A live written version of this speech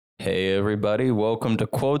Hey everybody, welcome to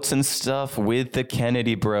Quotes and Stuff with the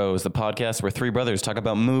Kennedy Bros, the podcast where three brothers talk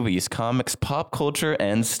about movies, comics, pop culture,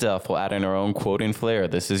 and stuff while adding our own quoting flair.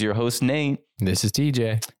 This is your host, Nate. This is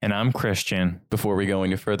TJ. And I'm Christian. Before we go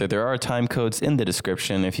any further, there are time codes in the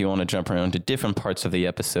description. If you want to jump around to different parts of the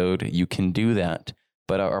episode, you can do that.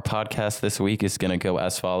 But our podcast this week is going to go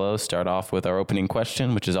as follows. Start off with our opening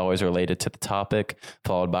question, which is always related to the topic,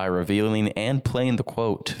 followed by revealing and playing the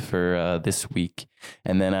quote for this week.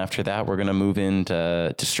 And then after that, we're going to move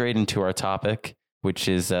into straight into our topic, which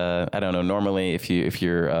is, I don't know, normally if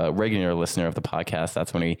you're a regular listener of the podcast,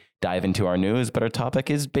 that's when we dive into our news. But our topic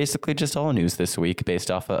is basically just all news this week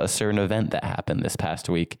based off a certain event that happened this past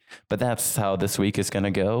week. But that's how this week is going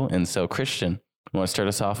to go. And so, Christian, you want to start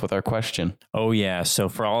us off with our question? Oh, yeah. So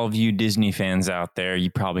for all of you Disney fans out there,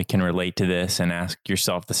 you probably can relate to this and ask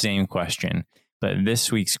yourself the same question. But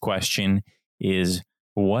this week's question is,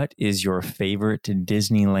 what is your favorite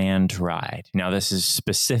Disneyland ride? Now, this is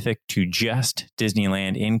specific to just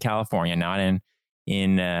Disneyland in California, not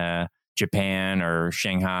in Japan or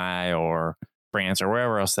Shanghai or France or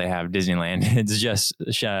wherever else they have Disneyland. It's just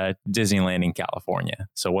Disneyland in California.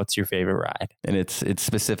 So what's your favorite ride? And it's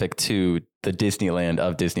specific to the Disneyland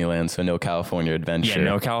of Disneyland, so no California Adventure. Yeah,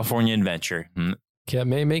 no California Adventure. Okay, it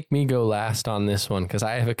may make me go last on this one because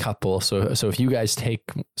I have a couple. So if you guys take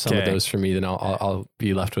some of those for me, then I'll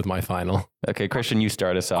be left with my final. Okay, Christian, you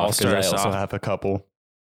start us off because I also have a couple.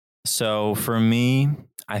 So for me,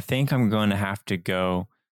 I think I'm going to have to go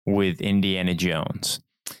with Indiana Jones.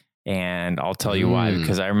 And I'll tell you why,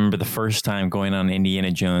 because I remember the first time going on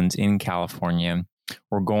Indiana Jones in California.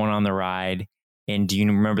 We're going on the ride. And do you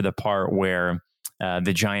remember the part where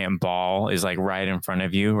the giant ball is like right in front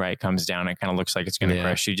of you, right? Comes down. It kind of looks like it's going to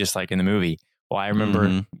crush you, just like in the movie. Well, I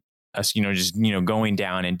remember us, going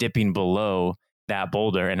down and dipping below that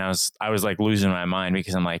boulder. And I was like losing my mind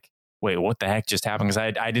because I'm like, wait, what the heck just happened?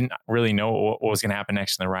 Because I didn't really know what was going to happen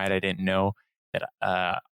next in the ride. I didn't know that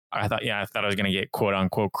I thought I was going to get quote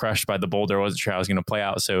unquote crushed by the boulder. I wasn't sure how it was going to play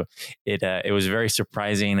out. So it was very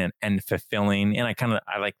surprising and fulfilling. And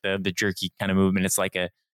I like the jerky kind of movement. It's like a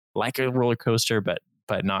roller coaster, but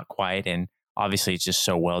not quite. And obviously it's just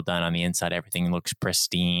so well done on the inside. Everything looks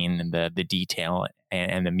pristine, and the detail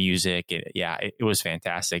and the music. It was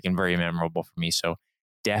fantastic and very memorable for me. So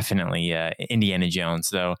definitely Indiana Jones,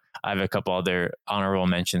 though. I have a couple other honorable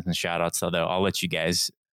mentions and shout outs, although I'll let you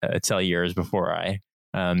guys tell yours before I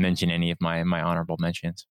mention any of my honorable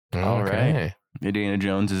mentions. All right. Indiana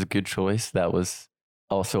Jones is a good choice. That was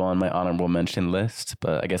also on my honorable mention list,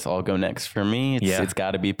 but I guess I'll go next for me. It's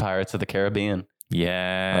got to be Pirates of the Caribbean.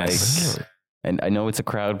 Yes. And I know it's a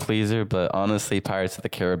crowd pleaser, but honestly, Pirates of the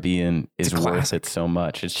Caribbean is worth it so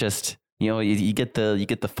much. It's just, you get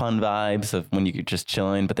the fun vibes of when you're just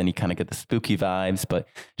chilling, but then you kind of get the spooky vibes. But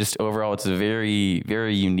just overall, it's very,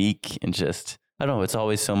 very unique and just, I don't know, it's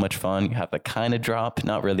always so much fun. You have the kind of drop,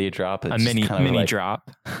 not really a drop. It's a mini like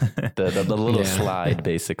drop. the little slide,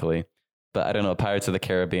 basically. But I don't know, Pirates of the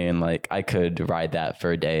Caribbean, like I could ride that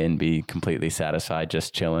for a day and be completely satisfied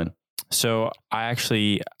just chilling. So I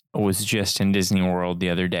actually was just in Disney World the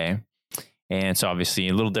other day. And so obviously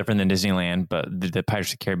a little different than Disneyland, but the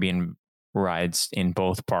Pirates of the Caribbean rides in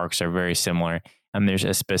both parks are very similar. And there's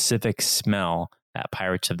a specific smell that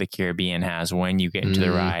Pirates of the Caribbean has when you get into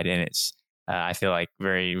the ride. And it's, I feel like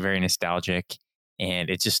very, very nostalgic, and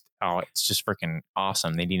it's just freaking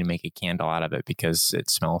awesome. They need to make a candle out of it because it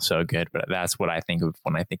smells so good. But that's what I think of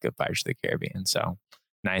when I think of Pirates of the Caribbean. So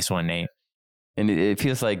nice one, Nate. And it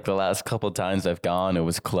feels like the last couple of times I've gone, it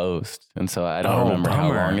was closed. And so I don't remember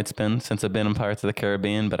how long it's been since I've been in Pirates of the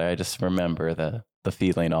Caribbean, but I just remember the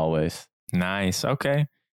feeling always. Nice. Okay.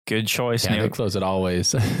 Good choice, Nate. Nate. They close it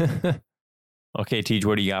always. Okay, Tej,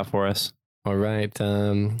 what do you got for us? All right.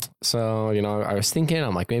 So, I was thinking,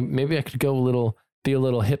 I'm like, maybe I could be a little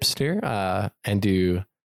hipster and do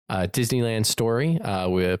a Disneyland story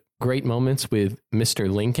with great moments with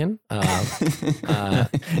Mr. Lincoln. Is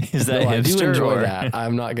that hipster? I do enjoy that.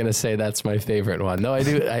 I'm not going to say that's my favorite one. No, I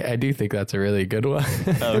do. I do think that's a really good one.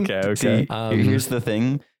 Okay. See, here's the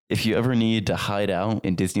thing. If you ever need to hide out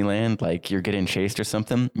in Disneyland, like you're getting chased or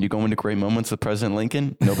something, you go into great moments with President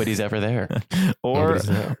Lincoln, nobody's ever there.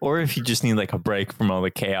 Or if you just need like a break from all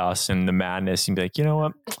the chaos and the madness, you'd be like, you know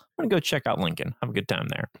what? I'm going to go check out Lincoln. Have a good time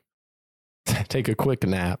there. Take a quick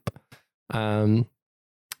nap.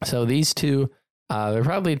 So these two, they're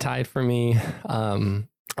probably tied for me.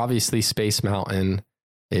 Obviously, Space Mountain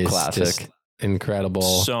is classic. Just incredible.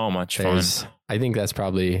 So much fun. I think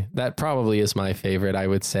that probably is my favorite, I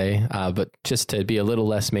would say. But just to be a little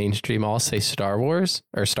less mainstream, I'll say Star Wars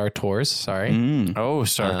or Star Tours. Sorry. Oh,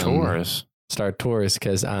 Star Tours. Star Tours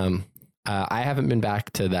because I haven't been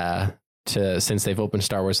back to since they've opened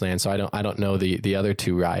Star Wars Land, so I don't know the other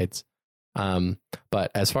two rides.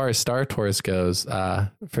 But as far as Star Tours goes,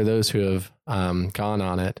 for those who have gone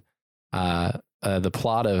on it, the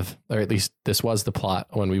plot or at least this was the plot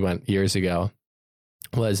when we went years ago,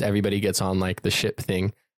 was everybody gets on like the ship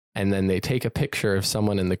thing, and then they take a picture of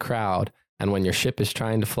someone in the crowd. And when your ship is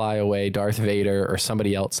trying to fly away, Darth Vader or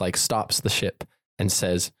somebody else like stops the ship and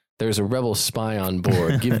says, "There's a rebel spy on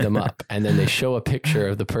board, give them up." And then they show a picture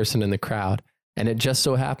of the person in the crowd. And it just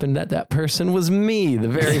so happened that person was me the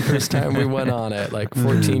very first time we went on it. Like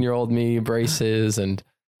 14-year-old me, braces and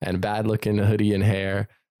bad looking hoodie and hair,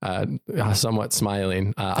 somewhat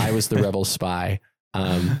smiling. I was the rebel spy.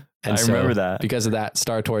 And I remember that. Because of that,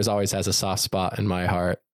 Star Tours always has a soft spot in my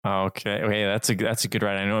heart. Okay. That's a good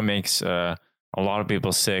ride. I know it makes a lot of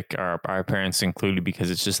people sick, our parents included, because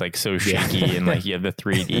it's just like so shaky and like you have the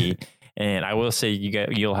 3D. And I will say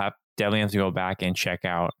you'll definitely have to go back and check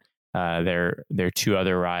out their two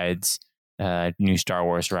other rides, new Star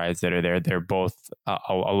Wars rides that are there. They're both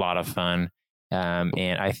a lot of fun.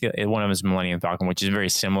 And I feel one of them is Millennium Falcon, which is very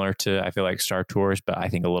similar to, I feel like, Star Tours, but I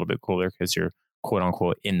think a little bit cooler because you're quote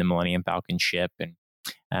unquote in the Millennium Falcon ship.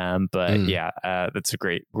 And that's a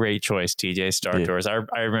great choice, TJ. Star Tours.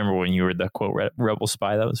 I remember when you were the quote rebel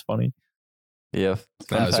spy. That was funny. Yeah,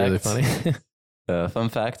 that was really funny. Fun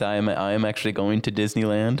fact: I am actually going to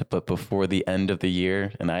Disneyland, but before the end of the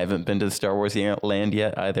year, and I haven't been to the Star Wars Land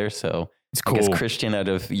yet either. So it's cool. I guess, Christian, out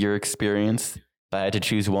of your experience, if I had to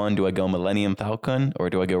choose one, do I go Millennium Falcon or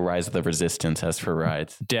do I go Rise of the Resistance as for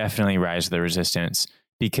rides? Definitely Rise of the Resistance,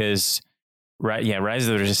 because Rise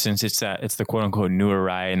of the Resistance, it's the quote unquote newer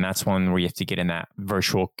ride, and that's one where you have to get in that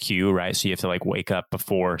virtual queue, right? So you have to like wake up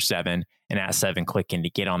before 7 and at 7 click in to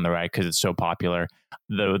get on the ride because it's so popular.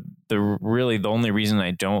 The only reason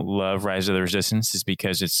I don't love Rise of the Resistance is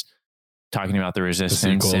because it's talking about the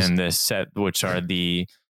Resistance and the set, which are the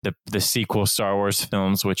sequel Star Wars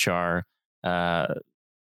films, which are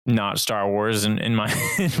not Star Wars in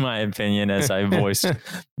my opinion, as I voiced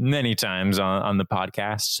many times on the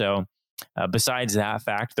podcast. So besides that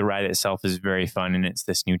fact, the ride itself is very fun and it's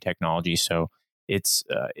this new technology. So it's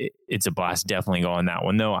a blast. Definitely go on that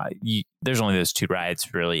one. Though there's only those two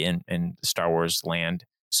rides really in Star Wars Land,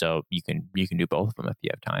 so you can do both of them if you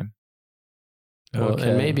have time. Well,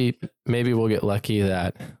 and maybe we'll get lucky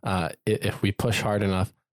that if we push hard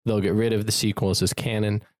enough, they'll get rid of the sequels as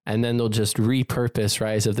canon, and then they'll just repurpose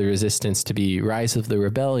Rise of the Resistance to be Rise of the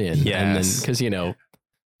Rebellion. Yes. And then, because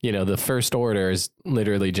the First Order is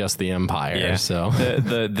literally just the Empire. Yeah. So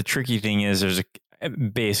the tricky thing is there's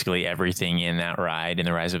basically everything in that ride, in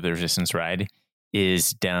the Rise of the Resistance ride,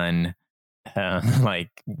 is done like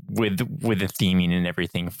with the theming and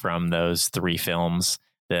everything from those 3 films,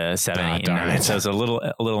 the 7, 8, and 9. So it's a little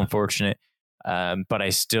unfortunate, but I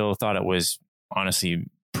still thought it was honestly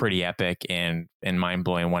pretty epic and mind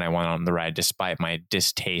blowing when I went on the ride, despite my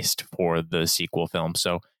distaste for the sequel film.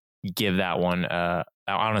 So give that one.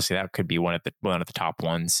 Honestly, that could be one of the top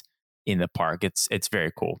ones in the park. It's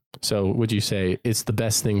very cool. So would you say it's the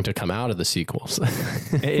best thing to come out of the sequels?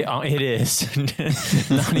 It is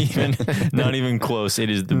not even close. It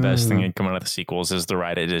is the best thing to come out of the sequels is the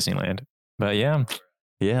ride at Disneyland. But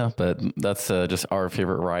yeah, but that's just our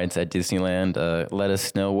favorite rides at Disneyland. Let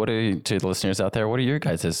us know, to the listeners out there, what are your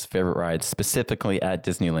guys' favorite rides specifically at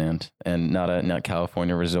Disneyland and not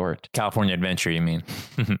California Resort? California Adventure, you mean?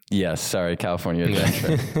 Yes, sorry, California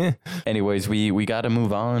Adventure. Anyways, we got to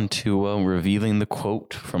move on to revealing the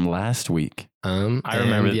quote from last week. I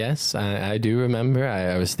remember. Yes, I do remember.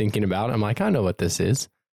 I was thinking about it. I'm like, I know what this is.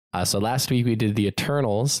 So last week we did the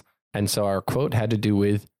Eternals, and so our quote had to do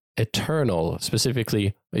with eternal,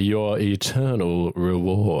 specifically your eternal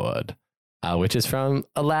reward, which is from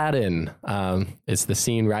Aladdin. It's the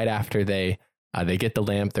scene right after they get the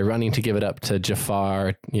lamp. They're running to give it up to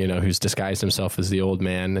Jafar, who's disguised himself as the old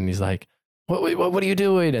man, and he's like, what are you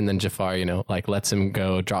doing? And then Jafar, lets him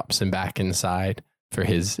go, drops him back inside for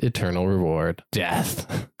his eternal reward,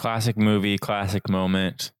 death. Classic movie, classic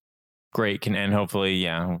moment. Great, and hopefully,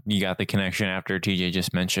 you got the connection after TJ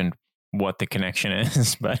just mentioned what the connection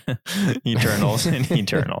is, but Eternals and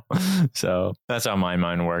Eternal. So that's how my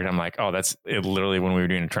mind worked. I'm like, oh, that's it. Literally when we were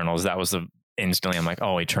doing Eternals, that was instantly I'm like,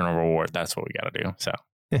 oh, eternal reward. That's what we got to do. So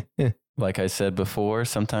like I said before,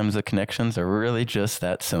 sometimes the connections are really just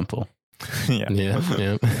that simple. Yeah.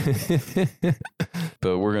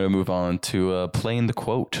 But we're going to move on to playing the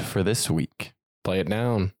quote for this week. Play it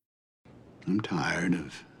down. I'm tired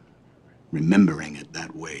of remembering it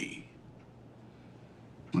that way.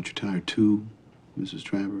 Aren't you tired too, Mrs.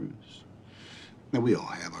 Travers? Now, we all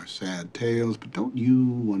have our sad tales, but don't you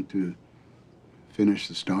want to finish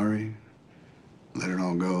the story, let it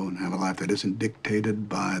all go, and have a life that isn't dictated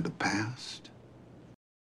by the past?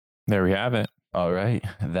 There we have it. All right.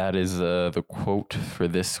 That is the quote for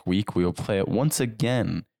this week. We will play it once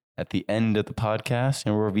again at the end of the podcast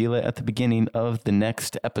and we'll reveal it at the beginning of the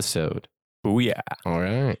next episode. Oh, yeah. All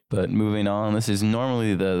right. But moving on, this is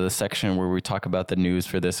normally the section where we talk about the news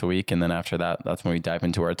for this week. And then after that, that's when we dive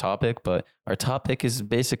into our topic. But our topic is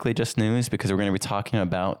basically just news because we're going to be talking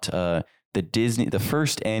about the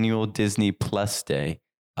first annual Disney Plus Day.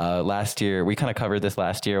 Last year, we kind of covered this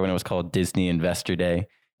last year when it was called Disney Investor Day.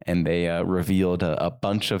 And they revealed a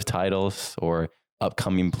bunch of titles or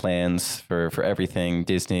upcoming plans for everything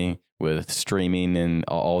Disney with streaming and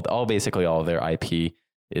basically all of their IP.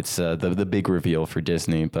 It's the big reveal for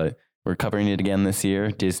Disney, but we're covering it again this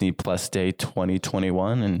year, Disney Plus Day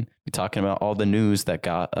 2021, and be talking about all the news that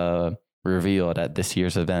got revealed at this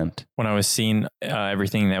year's event. When I was seeing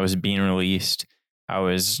everything that was being released, I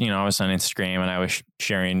was on Instagram and I was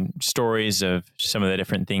sharing stories of some of the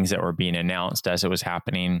different things that were being announced as it was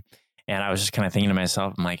happening. And I was just kind of thinking to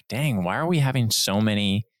myself, I'm like, dang, why are we having so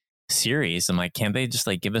many series? I'm like, can't they just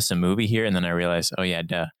like give us a movie here? And then I realized, oh yeah,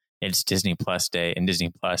 duh. It's Disney Plus Day, and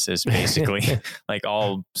Disney Plus is basically like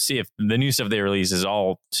if the new stuff they release is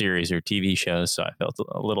all series or TV shows. So I felt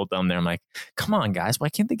a little dumb there. I'm like, come on, guys, why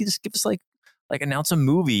can't they just give us like announce a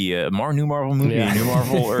movie, new Marvel movie, new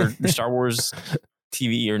Marvel or Star Wars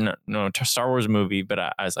TV or no Star Wars movie? But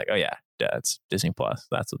I was like, oh yeah, it's Disney Plus.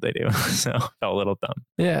 That's what they do. So I felt a little dumb.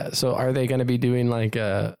 Yeah. So are they going to be doing like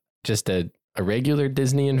just a regular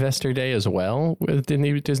Disney Investor Day as well with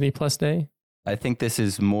Disney Plus Day? I think this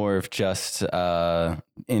is more of just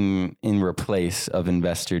in replace of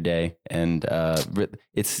Investor Day, and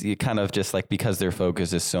it's kind of just like because their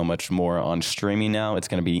focus is so much more on streaming now. It's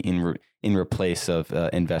going to be in replace of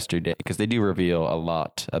Investor Day because they do reveal a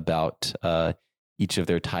lot about each of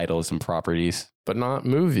their titles and properties, but not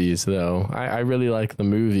movies though. I really like the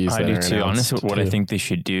movies. I do too. Honestly, what I think they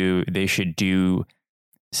should do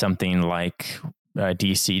something like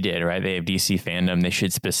DC did, right? They have DC fandom. They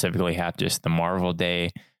should specifically have just the Marvel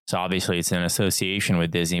Day. So obviously it's an association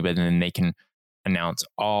with Disney, but then they can announce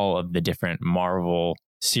all of the different Marvel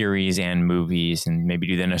series and movies and maybe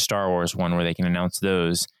do then a Star Wars one where they can announce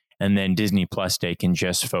those. And then Disney Plus Day can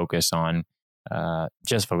just focus on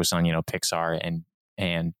Pixar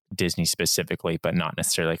and Disney specifically, but not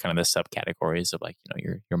necessarily kind of the subcategories of like,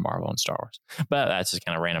 your Marvel and Star Wars. But that's just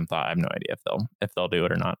kind of random thought. I have no idea if they'll do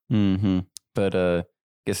it or not. Mm-hmm. But I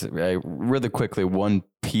guess really quickly, one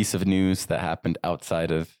piece of news that happened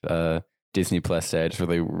outside of Disney Plus Day, I just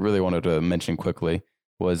really wanted to mention quickly,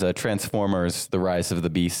 was Transformers: The Rise of the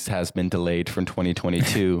Beasts has been delayed from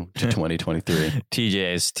 2022 to 2023.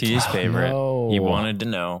 TJ's favorite. No. He wanted to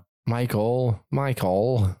know. Michael.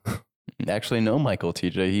 Actually, no, Michael,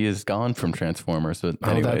 TJ. He is gone from Transformers. But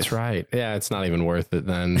anyways. Oh, that's right. Yeah, it's not even worth it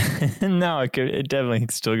then. No, it definitely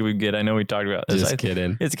still could be good. I know we talked about this. Just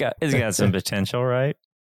kidding. It's got some potential, right?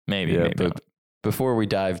 Maybe but not. Before we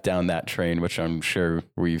dive down that train, which I'm sure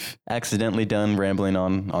we've accidentally done rambling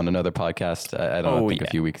on another podcast, I think a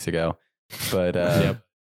few weeks ago. But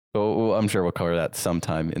well, I'm sure we'll cover that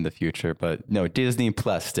sometime in the future. But no, Disney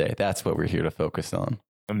Plus Day, that's what we're here to focus on.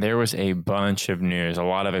 There was a bunch of news, a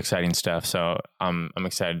lot of exciting stuff. So I'm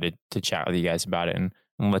excited to chat with you guys about it and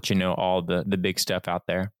let you know all the big stuff out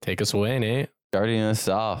there. Take us away, Nate. Starting us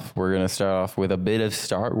off, we're going to start off with a bit of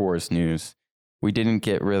Star Wars news. We didn't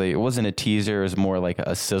get it wasn't a teaser. It was more like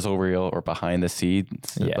a sizzle reel or behind the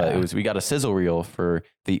scenes. Yeah. But we got a sizzle reel for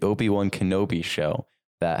the Obi-Wan Kenobi show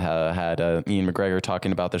that had Ian McGregor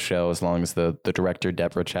talking about the show, as long as the director,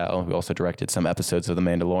 Deborah Chow, who also directed some episodes of The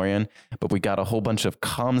Mandalorian. But we got a whole bunch of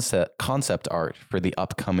concept art for the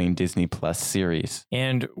upcoming Disney Plus series.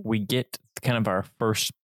 And we get kind of our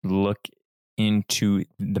first look into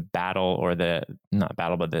the battle, or not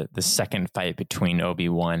battle, but the second fight between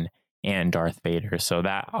Obi-Wan and Darth Vader. So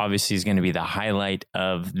that obviously is going to be the highlight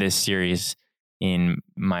of this series, in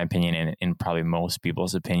my opinion, and in probably most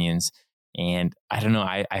people's opinions. And I don't know,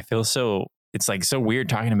 I feel it's like so weird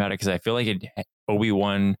talking about it, because I feel like the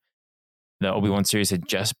Obi-Wan series had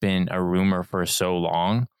just been a rumor for so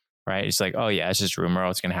long, right? It's like, oh yeah, it's just a rumor,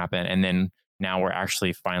 it's going to happen. And then now we're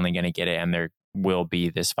actually finally going to get it, and there will be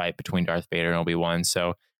this fight between Darth Vader and Obi-Wan.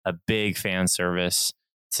 So a big fan service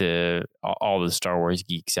to all the Star Wars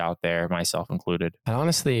geeks out there, myself included. And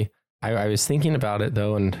honestly, I was thinking about it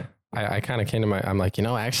though, and I kind of came to I'm like,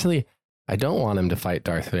 actually, I don't want him to fight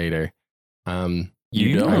Darth Vader.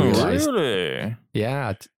 You don't really?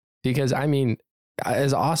 Yeah, because I mean,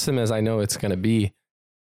 as awesome as I know it's going to be,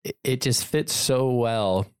 it just fits so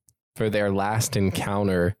well for their last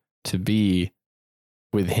encounter to be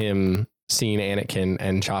with him seeing Anakin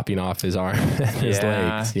and chopping off his arm and his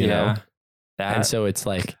legs, you know? And so it's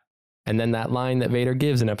like, and then that line that Vader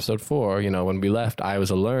gives in episode 4, you know, when we left, I was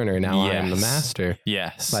a learner, now I am the master.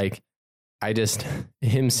 Yes. Like,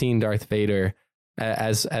 him seeing Darth Vader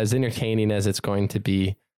as entertaining as it's going to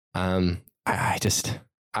be, I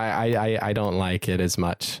don't like it as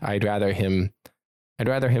much. I'd rather him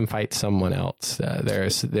fight someone else.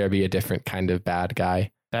 There be a different kind of bad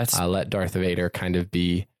guy. Let Darth Vader kind of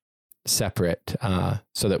be separate,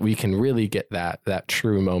 so that we can really get that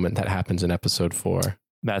true moment that happens in episode 4.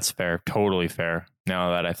 That's fair. Totally fair.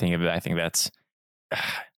 Now that I think of it, I think that's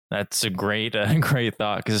a great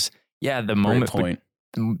thought. Because the moment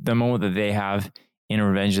that they have in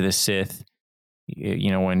Revenge of the Sith,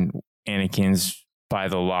 you know, when Anakin's by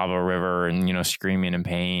the lava river and, you know, screaming in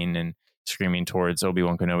pain and screaming towards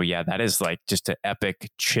Obi-Wan Kenobi. Yeah, that is like just an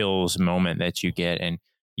epic chills moment that you get, and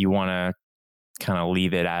you want to kind of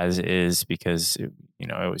leave it as is because, you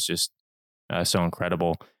know, it was just so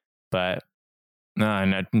incredible. But no,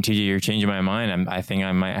 TJ, you're changing my mind. I think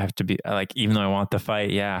I might have to be like, even though I want the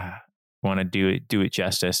fight, I want to do it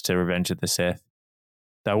justice to Revenge of the Sith.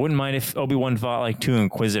 I wouldn't mind if Obi-Wan fought like 2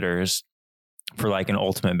 Inquisitors for like an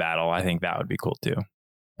ultimate battle. I think that would be cool too.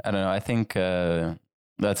 I don't know. I think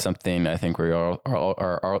that's something I think we are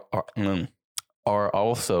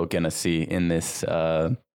also gonna see in this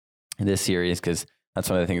series, because that's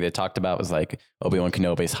one of the things they talked about was like Obi-Wan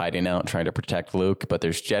Kenobi's hiding out trying to protect Luke, but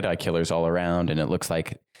there's Jedi killers all around, and it looks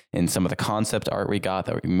like in some of the concept art we got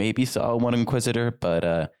that we maybe saw one Inquisitor, but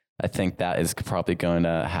I think that is probably going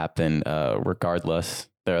to happen regardless.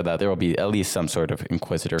 There will be at least some sort of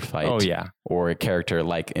Inquisitor fight. Oh yeah, or a character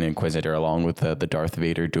like an Inquisitor along with the Darth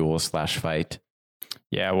Vader duel / fight.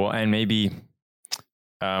 Yeah, well, and maybe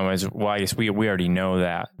I guess we already know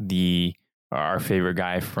that our favorite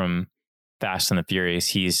guy from Fast and the Furious,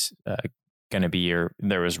 he's going to be, or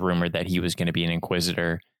there was rumored that he was going to be an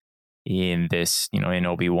Inquisitor in this, you know, in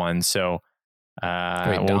Obi-Wan. So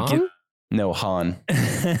wait, Dom? No, Han.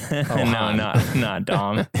 No, not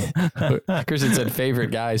Dom. Christian said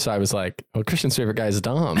favorite guy, so I was like, well, Christian's favorite guy is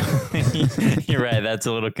Dom. You're right. That's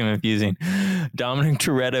a little confusing. Dominic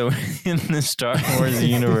Toretto in the Star Wars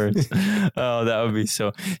universe. Oh, that would be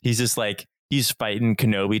so. He's just like, he's fighting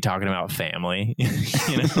Kenobi, talking about family. You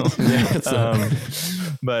know,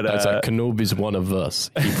 but that's like, Kenobi's one of us.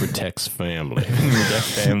 He protects family.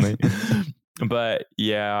 But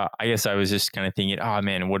yeah, I guess I was just kind of thinking, oh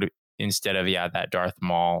man, instead of that Darth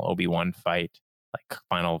Maul Obi-Wan fight, like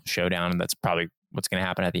final showdown, and that's probably what's going to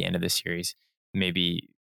happen at the end of the series. Maybe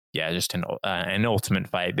just an ultimate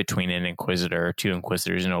fight between an Inquisitor or 2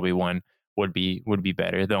 Inquisitors and Obi-Wan would be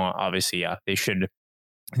better. Though obviously, they should.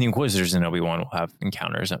 The Inquisitors and Obi-Wan will have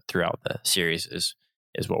encounters throughout the series is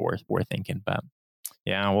what we're thinking. But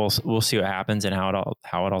yeah, we'll see what happens and how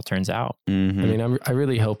it all turns out. Mm-hmm. I mean, I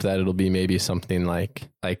really hope that it'll be maybe something like,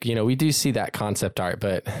 you know, we do see that concept art,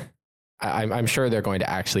 but I'm sure they're going to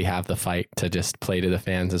actually have the fight to just play to the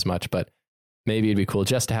fans as much, but maybe it'd be cool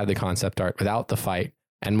just to have the concept art without the fight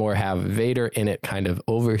and more have Vader in it kind of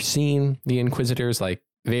overseeing the Inquisitors. Like,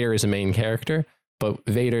 Vader is a main character, but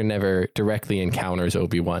Vader never directly encounters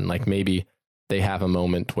Obi-Wan. Like, maybe they have a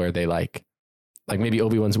moment where they like maybe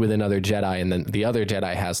Obi-Wan's with another Jedi, and then the other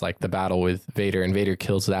Jedi has like the battle with Vader, and Vader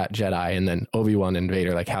kills that Jedi, and then Obi-Wan and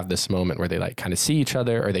Vader like have this moment where they like kind of see each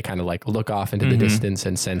other, or they kind of like look off into the distance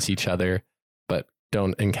and sense each other, but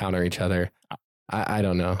don't encounter each other. I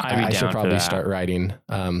don't know. I should probably start writing.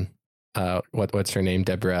 What's her name?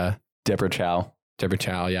 Deborah Chow.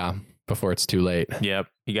 Yeah. Before it's too late. Yep.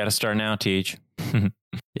 You got to start now, Teach.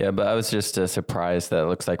 Yeah, but I was just surprised that it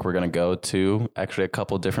looks like we're going to go to actually a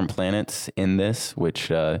couple different planets in this, which,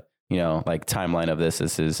 you know, like timeline of this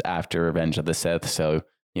is after Revenge of the Sith. So,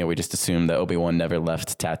 you know, we just assumed that Obi-Wan never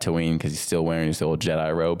left Tatooine because he's still wearing his old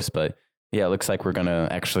Jedi robes. But yeah, it looks like we're going to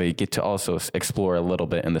actually get to also explore a little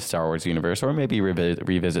bit in the Star Wars universe, or maybe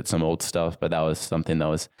revisit some old stuff. But that was something that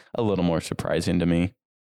was a little more surprising to me.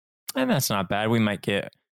 And that's not bad. We might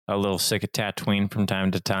get a little sick of Tatooine from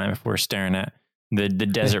time to time if we're staring at the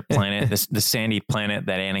desert planet, the sandy planet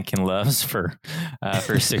that Anakin loves for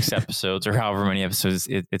 6 episodes or however many episodes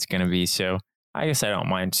it's going to be. So I guess I don't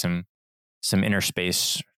mind some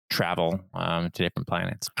interspace travel to different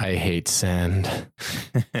planets. I hate sand.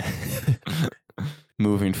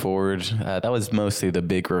 Moving forward, that was mostly the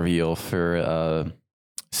big reveal for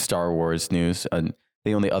Star Wars news.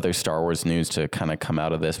 The only other Star Wars news to kind of come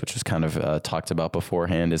out of this, which was kind of talked about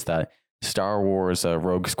beforehand, is that Star Wars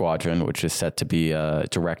Rogue Squadron, which is set to be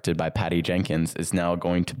directed by Patty Jenkins, is now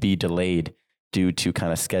going to be delayed due to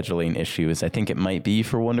kind of scheduling issues. I think it might be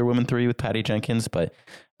for Wonder Woman 3 with Patty Jenkins, but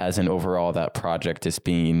as an overall, that project is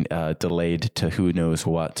being delayed to who knows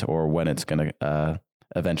what or when it's going to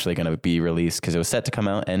eventually going to be released, because it was set to come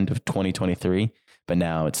out end of 2023, but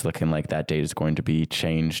now it's looking like that date is going to be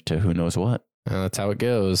changed to who knows what. That's how it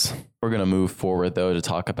goes. We're going to move forward, though, to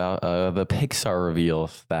talk about the Pixar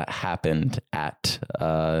reveals that happened at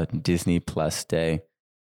Disney Plus Day.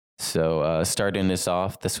 So starting this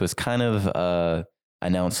off, this was kind of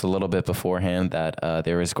announced a little bit beforehand that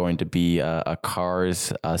there is going to be a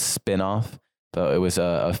Cars spinoff, but it was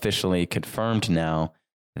officially confirmed now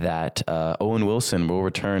that Owen Wilson will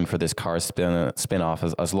return for this Cars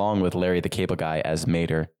spinoff, as along with Larry the Cable Guy as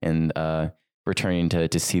Mater, and returning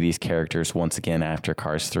to see these characters once again after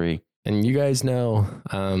Cars 3. And you guys know,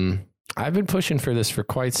 I've been pushing for this for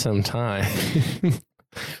quite some time.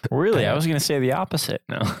 Really? I was going to say the opposite.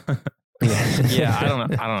 No. Yeah, I don't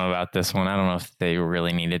know about this one. I don't know if they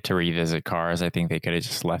really needed to revisit Cars. I think they could have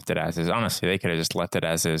just left it as is. Honestly, they could have just left it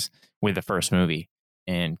as is with the first movie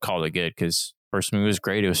and called it good, because first movie was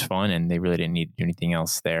great. It was fun, and they really didn't need to do anything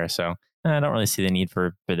else there. So I don't really see the need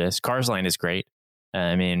for this. Cars Land is great.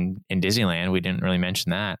 I mean, in Disneyland, we didn't really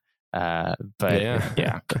mention that. But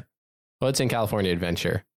yeah. Well, it's in California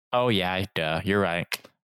Adventure. Oh yeah, duh. You're right.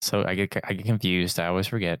 So I get confused. I always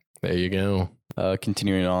forget. There you go.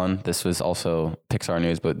 Continuing on, this was also Pixar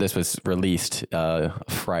news, but this was released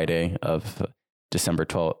Friday of November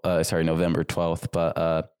 12th.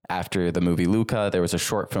 But after the movie Luca, there was a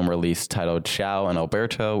short film release titled Ciao and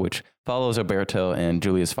Alberto, which follows Alberto and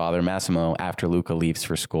Giulia's father, Massimo, after Luca leaves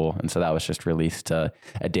for school. And so that was just released a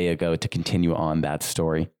day ago to continue on that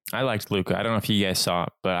story. I liked Luca. I don't know if you guys saw it,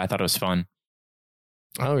 but I thought it was fun.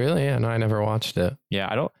 Oh, really? Yeah, no, I never watched it.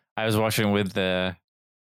 Yeah, I was watching with the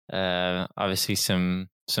obviously some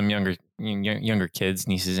younger kids,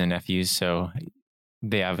 nieces and nephews. So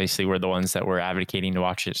they obviously were the ones that were advocating to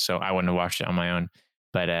watch it. So I wouldn't have watched it on my own.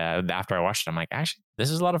 But after I watched it, I'm like, actually, this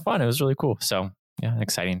is a lot of fun. It was really cool. So yeah,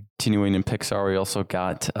 exciting. Continuing in Pixar, we also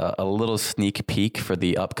got a little sneak peek for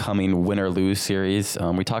the upcoming Win or Lose series.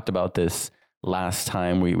 We talked about this last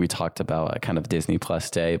time we talked about kind of Disney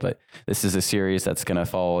Plus Day, but this is a series that's going to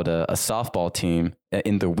follow a softball team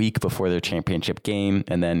in the week before their championship game.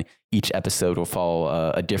 And then each episode will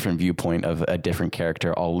follow a different viewpoint of a different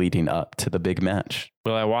character, all leading up to the big match.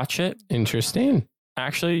 Will I watch it? Interesting.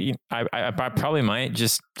 Actually, I probably might,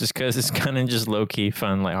 just because it's kind of just low key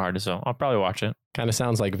fun, lighthearted. So I'll probably watch it. Kind of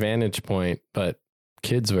sounds like Vantage Point, but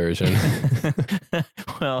kids version.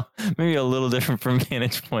 Well, maybe a little different from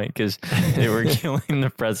Vantage Point, because they were killing the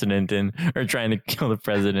president or trying to kill the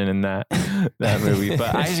president in that movie.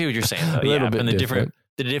 But I see what you're saying, though. Yeah, and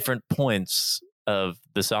the different points of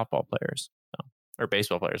the softball players. Or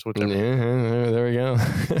baseball players, whichever. Yeah, there we go.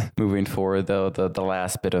 Moving forward, though, the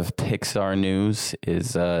last bit of Pixar news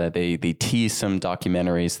is they tease some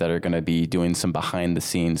documentaries that are going to be doing some behind the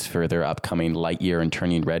scenes for their upcoming Lightyear and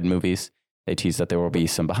Turning Red movies. They tease that there will be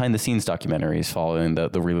some behind the scenes documentaries following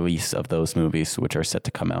the release of those movies, which are set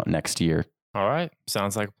to come out next year. All right,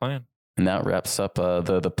 sounds like a plan. And that wraps up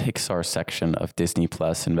the Pixar section of Disney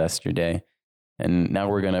Plus Investor Day. And now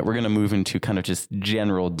we're gonna move into kind of just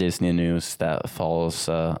general Disney news that falls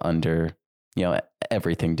under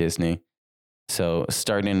everything Disney. So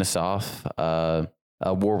starting us off,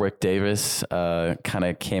 Warwick Davis kind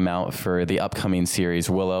of came out for the upcoming series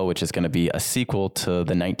Willow, which is going to be a sequel to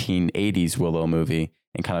the 1980s Willow movie,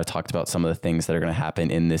 and kind of talked about some of the things that are going to happen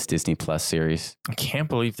in this Disney Plus series. I can't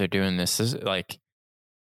believe they're doing this. This is like.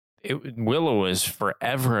 Willow was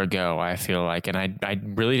forever ago, I feel like, and I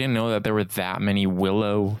really didn't know that there were that many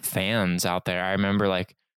Willow fans out there. I remember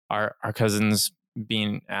like our cousins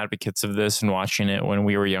being advocates of this and watching it when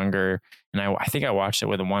we were younger, and I think I watched it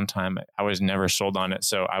with them one time. I was never sold on it,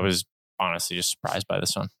 so I was honestly just surprised by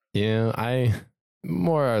this one. Yeah, I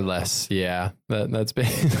more or less, yeah. That's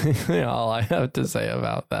basically all I have to say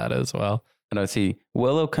about that as well. And I see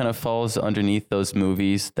Willow kind of falls underneath those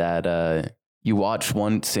movies that you watch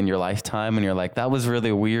once in your lifetime and you're like, that was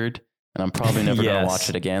really weird, and I'm probably never going to watch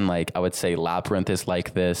it again. Like I would say Labyrinth is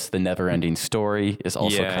like this. The Never Ending Story is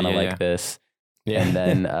also kind of like this. Yeah. And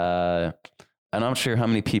then, and I'm sure how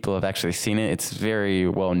many people have actually seen it. It's very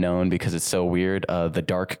well known because it's so weird. The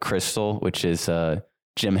Dark Crystal, which is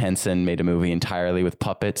Jim Henson made a movie entirely with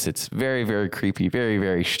puppets. It's very, very creepy, very,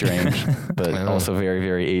 very strange, but also very,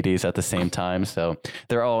 very 80s at the same time. So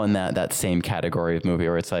they're all in that same category of movie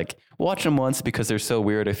where it's like, watch them once because they're so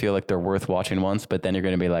weird. I feel like they're worth watching once, but then you're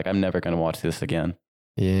going to be like, I'm never going to watch this again.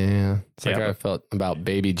 Yeah. It's like Yeah. how I felt about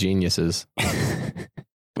Baby Geniuses.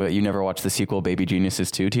 But you never watched the sequel, Baby Geniuses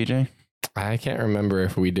 2, TJ? I can't remember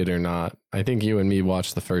if we did or not. I think you and me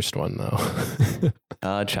watched the first one,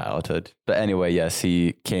 though. Childhood. But anyway, yes,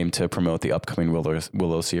 he came to promote the upcoming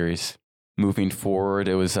Willow series. Moving forward,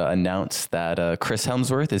 it was announced that Chris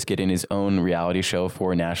Hemsworth is getting his own reality show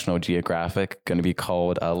for National Geographic, going to be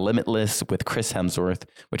called Limitless with Chris Hemsworth,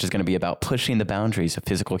 which is going to be about pushing the boundaries of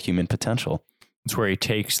physical human potential. It's where he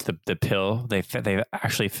takes the pill. They've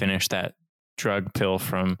actually finished that drug pill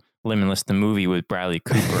from Limitless, the movie with Bradley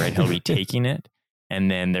Cooper, and he'll be taking it.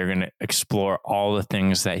 And then they're going to explore all the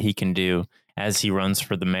things that he can do as he runs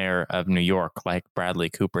for the mayor of New York, like Bradley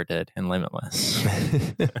Cooper did in Limitless.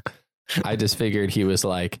 I just figured he was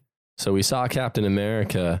like, so we saw Captain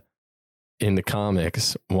America in the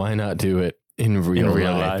comics. Why not do it in real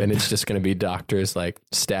life? And it's just going to be doctors like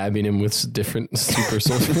stabbing him with different super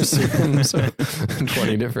soldier serums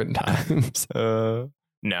 20 different times.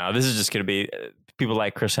 No, this is just going to be people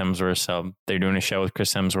like Chris Hemsworth. So they're doing a show with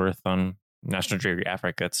Chris Hemsworth on National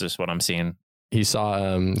Geographic. That's just what I'm seeing. He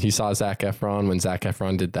saw Zac Efron when Zac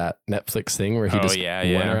Efron did that Netflix thing where he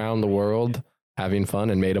went around the world having fun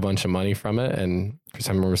and made a bunch of money from it. And Chris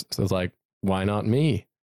Hemsworth was like, why not me?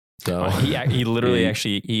 So he literally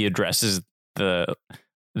actually, he addresses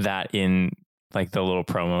that in like the little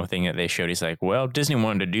promo thing that they showed. He's like, well, Disney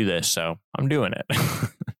wanted to do this, so I'm doing it.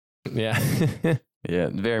 Yeah. Yeah,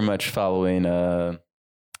 very much following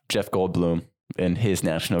Jeff Goldblum in his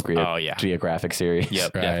National Geographic series.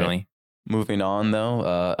 Yep, Right. definitely. Moving on,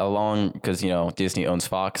 though, because, Disney owns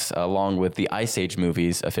Fox, along with the Ice Age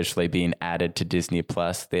movies officially being added to Disney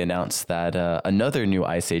Plus, they announced that another new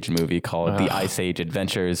Ice Age movie called The Ice Age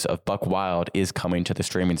Adventures of Buck Wild is coming to the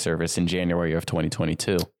streaming service in January of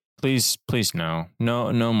 2022. Please, no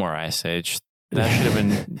more Ice Age. That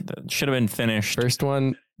should have been finished. First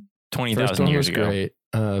one 20,000 years ago. Great.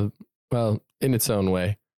 Well, in its own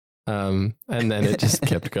way. And then it just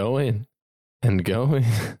kept going and going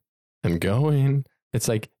and going. It's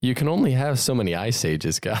like you can only have so many Ice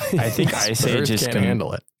Ages, guys. I think Ice Age can't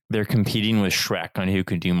handle it. They're competing with Shrek on who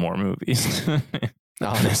can do more movies.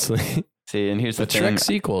 Honestly. See, and here's the thing. Shrek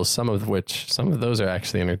sequels, some of those are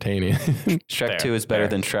actually entertaining. Shrek 2 is better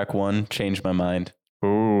than Shrek 1. Changed my mind.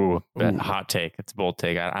 Ooh, hot take. It's a bold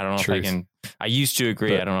take. I don't know if I can. I used to agree.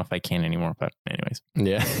 But, I don't know if I can anymore. But anyways.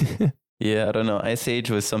 Yeah. Yeah, I don't know. Ice Age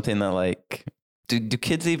was something that like, do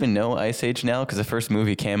kids even know Ice Age now? Because the first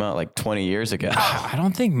movie came out like 20 years ago. I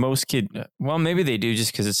don't think most kids, well, maybe they do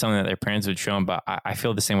just because it's something that their parents would show them. But I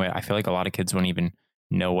feel the same way. I feel like a lot of kids won't even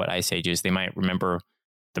know what Ice Age is. They might remember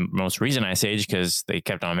the most recent Ice Age because they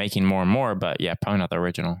kept on making more and more. But yeah, probably not the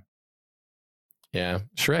original. Yeah.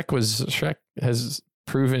 Shrek has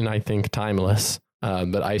proven, I think, timeless.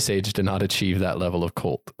 But Ice Age did not achieve that level of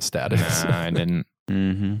cult status. Nah, I didn't.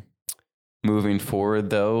 Mm-hmm. Moving forward,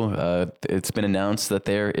 though, it's been announced that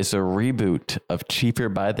there is a reboot of Cheaper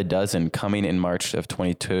by the Dozen coming in March of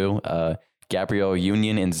 2022. Gabrielle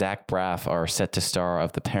Union and Zach Braff are set to star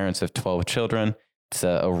of The Parents of 12 Children. It's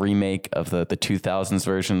a remake of the 2000s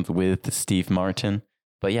version with Steve Martin.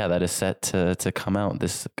 But yeah, that is set to come out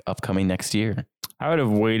this upcoming next year. I would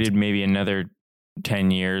have waited maybe another 10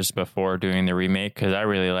 years before doing the remake because I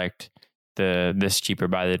really liked the Cheaper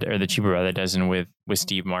by the Dozen with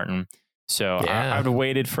Steve Martin. So yeah. I would have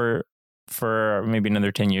waited for maybe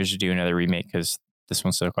another 10 years to do another remake because this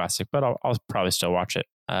one's so classic. But I'll probably still watch it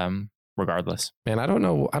regardless. Man, I don't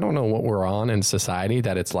know what we're on in society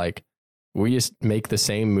that it's like we just make the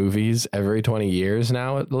same movies every 20 years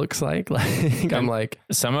now. It looks like I'm like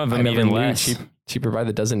some of them even less. Cheaper by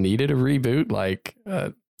the Dozen needed a reboot. Like,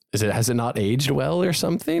 has it not aged well or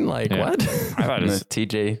something? Like what? I thought it was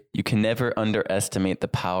TJ. You can never underestimate the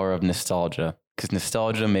power of nostalgia. Because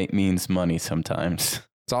nostalgia means money sometimes.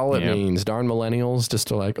 That's all it means. Darn millennials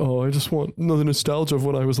just are like, oh, I just want the nostalgia of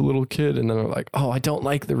when I was a little kid. And then they're like, oh, I don't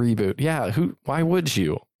like the reboot. Yeah, why would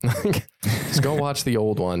you? Just go watch the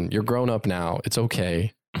old one. You're grown up now. It's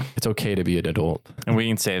okay. It's okay to be an adult. And we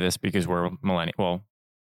can say this because we're millennial. Well,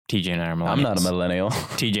 TJ and I are millennials. I'm not a millennial.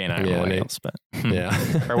 TJ and I are millennials. But yeah.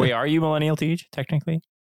 Are you millennial, TJ, technically?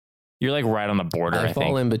 You're like right on the border, I think. I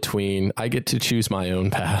fall in between. I get to choose my own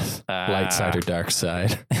path, light side or dark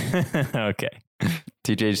side. Okay.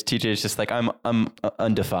 TJ's just like, I'm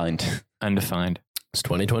undefined. Undefined. It's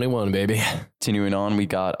 2021, baby. Continuing on, we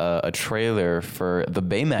got a trailer for the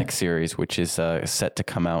Baymax series, which is set to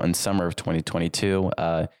come out in summer of 2022.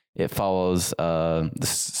 It follows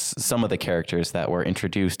some of the characters that were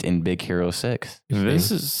introduced in Big Hero 6.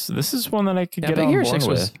 This is one that I could get Big on Hero board 6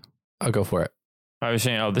 with. I'll go for it. I was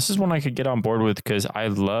saying, this is one I could get on board with because I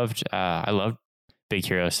loved Big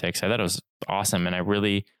Hero 6. I thought it was awesome. And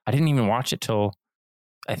I didn't even watch it till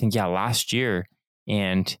I think, last year.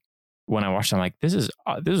 And when I watched it, I'm like, this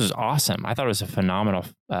is awesome. I thought it was a phenomenal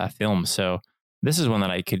film. So this is one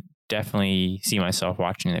that I could definitely see myself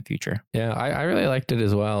watching in the future. Yeah, I really liked it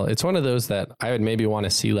as well. It's one of those that I would maybe want to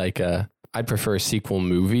see I'd prefer a sequel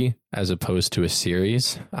movie as opposed to a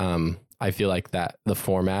series. I feel like that the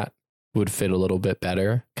format would fit a little bit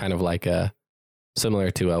better, kind of like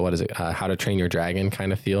similar to How to Train Your Dragon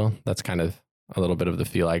kind of feel. That's kind of a little bit of the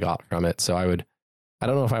feel I got from it. So I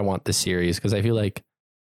don't know if I want the series, because I feel like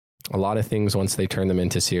a lot of things, once they turn them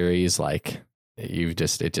into series, like it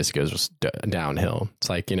just goes downhill. It's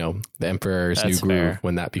like, the Emperor's New Groove,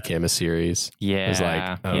 when that became a series. Yeah. It was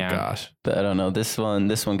like, oh gosh. But I don't know, this one,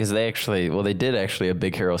 because they did actually a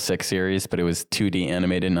Big Hero 6 series, but it was 2D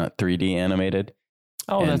animated, not 3D animated.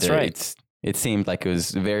 Oh, and that's right. It seemed like it was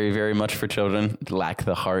very, very much for children, lack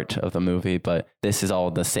the heart of the movie. But this is all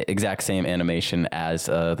the exact same animation as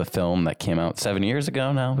the film that came out 7 years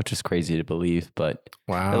ago now, which is crazy to believe. But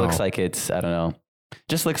wow, it looks like it's, I don't know,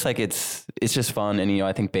 just looks like it's just fun. And,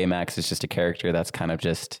 I think Baymax is just a character that's kind of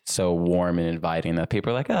just so warm and inviting that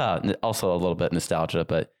people are like, also a little bit nostalgia,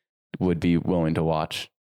 but would be willing to watch.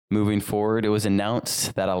 Moving forward, it was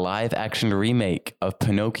announced that a live-action remake of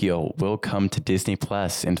Pinocchio will come to Disney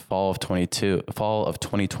Plus in fall of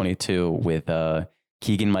 2022 with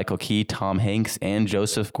Keegan-Michael Key, Tom Hanks, and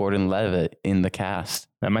Joseph Gordon-Levitt in the cast.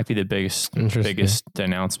 That might be the biggest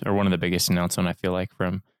announcement, or one of the biggest announcements, I feel like,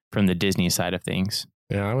 from the Disney side of things.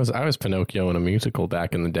 Yeah, I was Pinocchio in a musical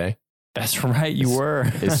back in the day. That's right, you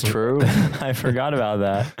were. It's true. I forgot about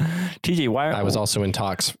that. TJ, why? I was also in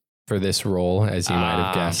talks for this role, as you might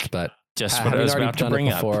have guessed, but just what I was about to bring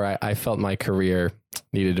up. I felt my career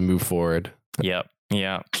needed to move forward. Yep.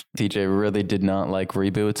 Yeah. TJ really did not like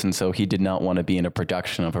reboots, and so he did not want to be in a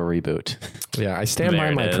production of a reboot. Yeah, I stand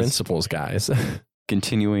by my principles, guys.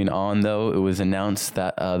 Continuing on, though, it was announced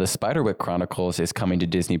that the Spiderwick Chronicles is coming to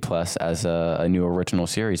Disney Plus as a new original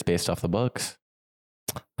series based off the books.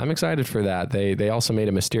 I'm excited for that. They also made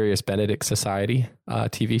a Mysterious Benedict Society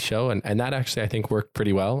TV show, and that actually I think worked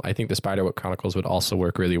pretty well. I think the Spiderwick Chronicles would also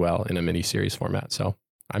work really well in a miniseries format. So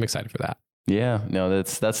I'm excited for that. Yeah, no,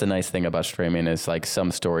 that's the nice thing about streaming is like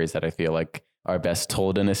some stories that I feel like are best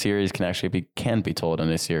told in a series can be told in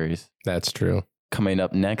a series. That's true. Coming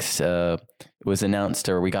up next, it was announced,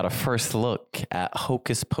 or we got a first look at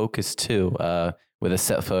Hocus Pocus 2 with a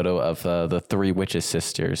set photo of the three Witches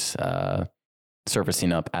sisters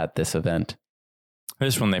surfacing up at this event.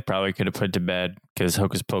 This one they probably could have put to bed because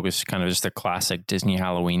Hocus Pocus is kind of just a classic Disney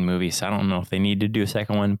Halloween movie. So I don't know if they need to do a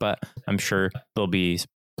second one, but I'm sure there'll be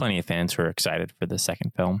plenty of fans who are excited for the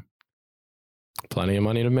second film. Plenty of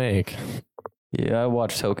money to make. Yeah, I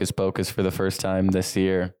watched Hocus Pocus for the first time this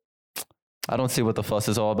year. I don't see what the fuss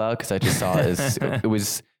is all about because I just saw it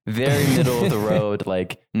was very middle of the road,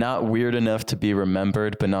 like not weird enough to be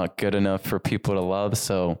remembered, but not good enough for people to love.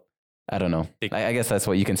 So I don't know. I guess that's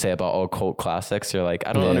what you can say about all cult classics. You're like,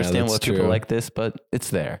 I don't understand what people like this, but it's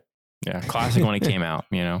there. Yeah, classic when it came out,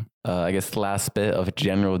 I guess the last bit of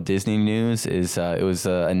general Disney news is it was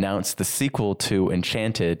announced the sequel to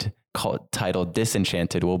Enchanted, titled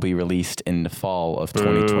Disenchanted, will be released in the fall of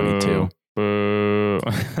 2022. Boo.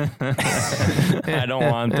 I don't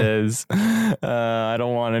want this. I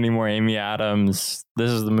don't want any more Amy Adams. This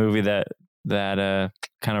is the movie that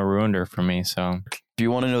kind of ruined her for me. So if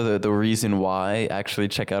you want to know the reason why, actually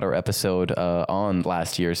check out our episode on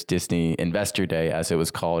last year's Disney Investor Day, as it was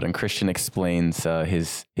called, and Christian explains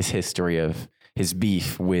his history of his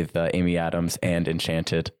beef with Amy Adams and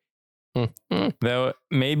Enchanted. Though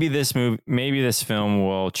maybe this film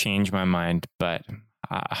will change my mind, but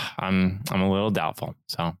I'm a little doubtful.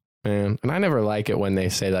 So, man, and I never like it when they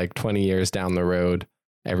say like 20 years down the road,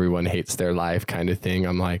 everyone hates their life kind of thing.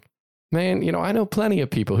 I'm like, man, I know plenty of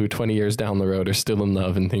people who 20 years down the road are still in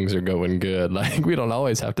love and things are going good. Like, we don't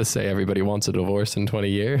always have to say everybody wants a divorce in 20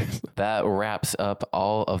 years. That wraps up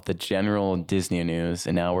all of the general Disney news.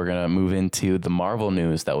 And now we're going to move into the Marvel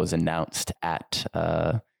news that was announced at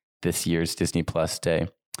this year's Disney Plus Day.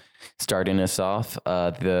 Starting us off,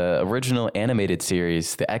 the original animated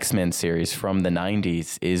series, the X-Men series from the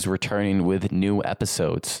 90s, is returning with new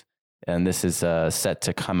episodes. And this is set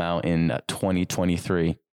to come out in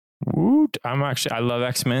 2023. Woot. I love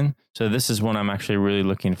X-Men. So this is one I'm actually really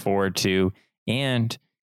looking forward to. And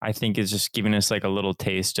I think it's just giving us like a little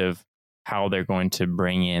taste of how they're going to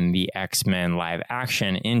bring in the X-Men live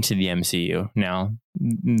action into the MCU. Now,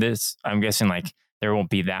 this, I'm guessing like there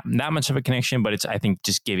won't be that much of a connection, but it's, I think,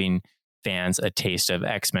 just giving fans a taste of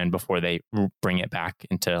X-Men before they bring it back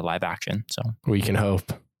into live action. So we can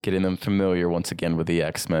hope. getting them familiar once again with the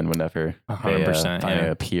X-Men whenever 100%, they yeah.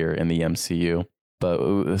 appear in the MCU.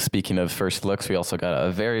 But speaking of first looks, we also got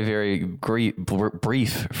a very, very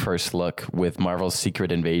brief first look with Marvel's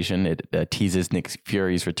Secret Invasion. It teases Nick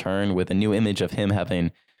Fury's return with a new image of him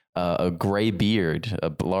having a gray beard,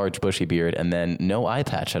 a large bushy beard, and then no eye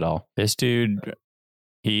patch at all. This dude,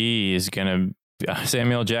 he is going to,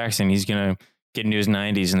 Samuel Jackson, he's going to get into his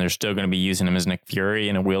 90s and they're still going to be using him as Nick Fury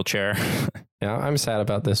in a wheelchair. Yeah, I'm sad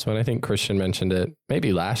about this one. I think Christian mentioned it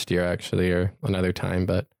maybe last year, actually, or another time,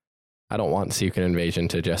 but I don't want Secret Invasion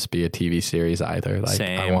to just be a TV series either. Like,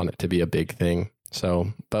 Same. I want it to be a big thing.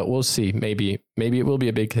 So, but we'll see. Maybe it will be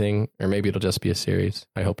a big thing, or maybe it'll just be a series.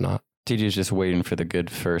 I hope not. TJ's just waiting for the good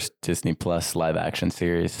first Disney Plus live action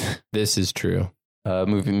series. This is true.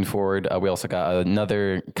 Moving forward, we also got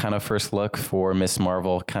another kind of first look for Miss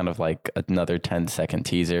Marvel, kind of like another 10-second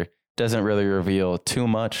teaser. Doesn't really reveal too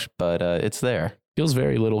much, but it's there. Feels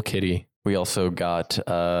very Little Kitty. We also got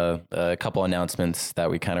a couple announcements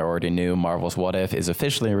that we kind of already knew. Marvel's What If is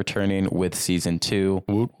officially returning with season 2.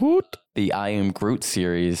 Woot woot. The I Am Groot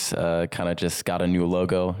series kind of just got a new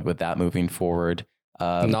logo with that moving forward.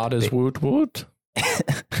 Not as woot woot.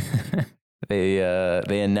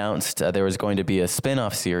 They announced there was going to be a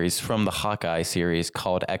spin-off series from the Hawkeye series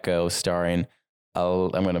called Echo, starring, I'm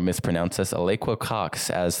going to mispronounce this, Alaqua Cox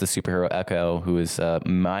as the superhero Echo, who is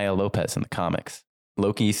Maya Lopez in the comics.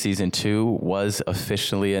 Loki season 2 was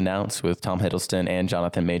officially announced with Tom Hiddleston and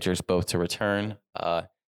Jonathan Majors both to return.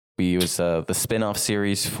 We use the spin-off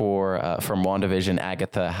series from WandaVision,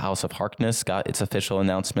 Agatha House of Harkness got its official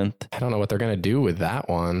announcement. I don't know what they're going to do with that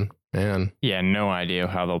one, man. Yeah, no idea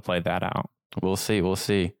how they'll play that out. We'll see.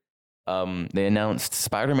 They announced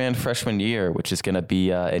Spider-Man Freshman Year, which is going to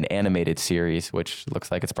be an animated series, which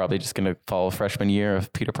looks like it's probably just going to follow freshman year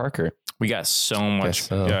of Peter Parker. We got so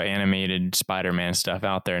much animated Spider-Man stuff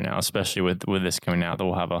out there now, especially with this coming out, that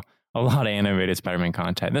we'll have a lot of animated Spider-Man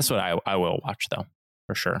content. This is what I will watch, though,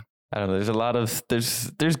 for sure. I don't know. There's a lot of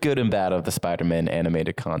there's good and bad of the Spider-Man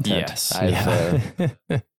animated content. Yes.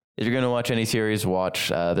 If you're going to watch any series, watch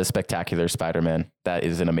The Spectacular Spider-Man. That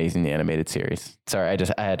is an amazing animated series. Sorry,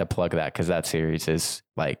 I had to plug that because that series is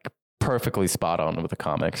like perfectly spot on with the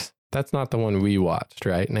comics. That's not the one we watched,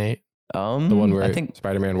 right, Nate? The The one where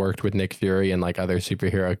Spider-Man worked with Nick Fury and like other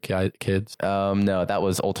superhero kids. No, that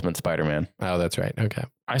was Ultimate Spider-Man. Oh, that's right. Okay.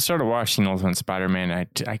 I started watching Ultimate Spider-Man.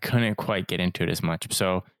 I couldn't quite get into it as much.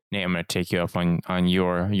 So, Nate, I'm going to take you up on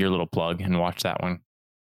your little plug and watch that one.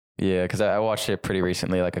 Yeah, because I watched it pretty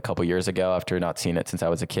recently, like a couple years ago, after not seeing it since I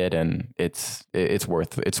was a kid, and it's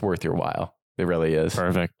worth your while. It really is.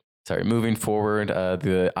 Perfect. Sorry, moving forward,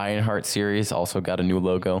 the Ironheart series also got a new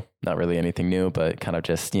logo. Not really anything new, but kind of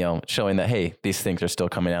just, showing that, hey, these things are still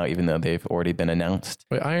coming out, even though they've already been announced.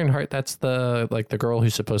 Wait, Ironheart, that's the girl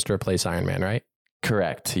who's supposed to replace Iron Man, right?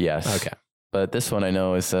 Correct. Yes. Okay. But this one I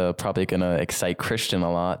know is probably going to excite Christian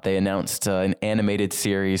a lot. They announced an animated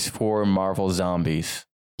series for Marvel Zombies.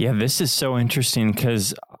 Yeah, this is so interesting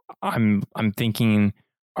because I'm thinking,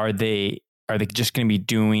 are they just going to be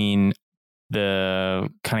doing the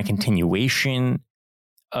kind of continuation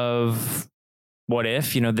of What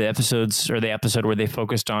If? The episodes, or the episode where they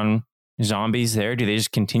focused on zombies there. Do they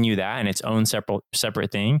just continue that in its own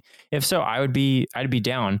separate thing? If so, I'd be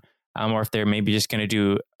down. Or if they're maybe just going to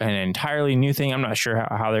do an entirely new thing. I'm not sure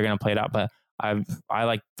how they're going to play it out, but I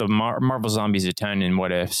like the Marvel Zombies a ton in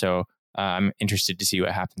What If. So I'm interested to see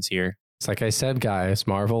what happens here. It's like I said, guys,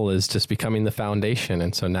 Marvel is just becoming the foundation.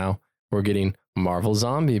 And so now we're getting Marvel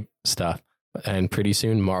zombie stuff and pretty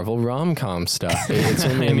soon Marvel rom-com stuff. It's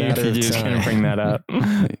only a matter of just going to bring that up.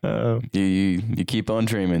 You keep on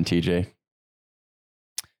dreaming, TJ.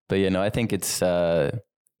 But I think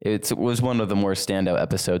it was one of the more standout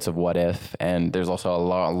episodes of What If. And there's also a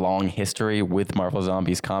long history with Marvel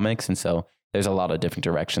Zombies comics. And so there's a lot of different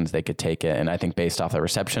directions they could take it. And I think based off the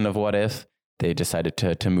reception of What If, they decided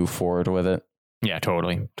to move forward with it. Yeah,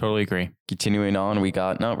 totally agree. Continuing on, we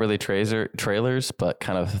got not really trailers, but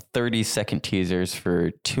kind of 30-second teasers for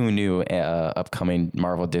 2 new upcoming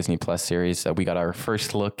Marvel Disney Plus series. We got our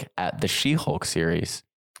first look at the She-Hulk series.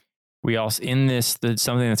 We also, in this,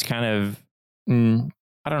 something that's kind of,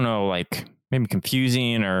 I don't know, like maybe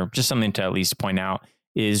confusing or just something to at least point out,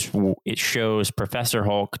 is it shows Professor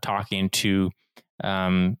Hulk talking to,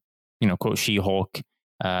 quote, She-Hulk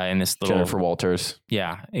in this little Jennifer Walters.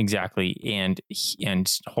 Yeah, exactly. And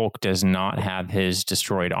Hulk does not have his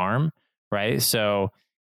destroyed arm, right? So,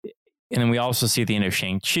 and then we also see at the end of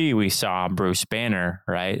Shang-Chi, we saw Bruce Banner,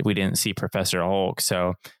 right? We didn't see Professor Hulk.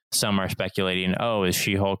 So some are speculating, is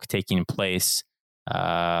She-Hulk taking place?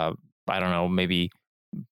 I don't know, maybe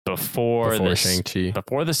before Shang-Chi.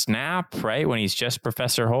 before the snap, right? When he's just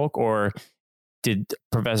Professor Hulk, or did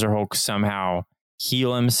Professor Hulk somehow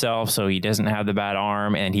heal himself so he doesn't have the bad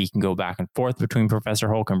arm and he can go back and forth between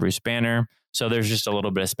Professor Hulk and Bruce Banner? So there's just a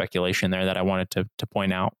little bit of speculation there that I wanted to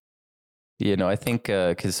point out. You know, I think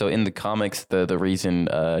because so in the comics, the reason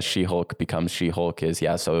She-Hulk becomes She-Hulk is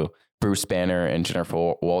so Bruce Banner and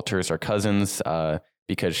Jennifer Walters are cousins.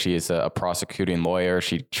 Because she is a prosecuting lawyer,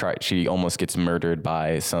 she almost gets murdered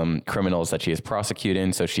by some criminals that she is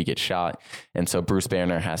prosecuting, so she gets shot, and so Bruce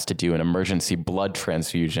Banner has to do an emergency blood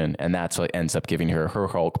transfusion, and that's what ends up giving her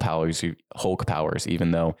Hulk powers,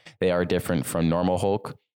 even though they are different from normal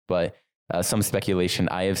Hulk. But some speculation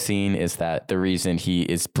I have seen is that the reason he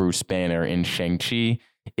is Bruce Banner in Shang-Chi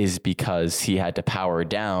is because he had to power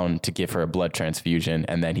down to give her a blood transfusion,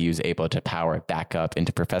 and then he was able to power back up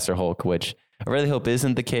into Professor Hulk, which I really hope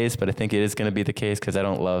isn't the case, but I think it is going to be the case because I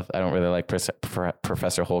don't really like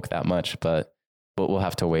Professor Hulk that much, but we'll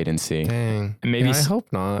have to wait and see. Dang. Maybe I hope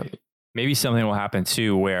not. Maybe something will happen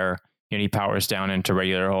too, where he powers down into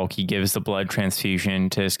regular Hulk. He gives the blood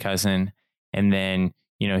transfusion to his cousin, and then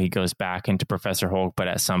he goes back into Professor Hulk. But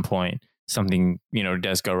at some point, something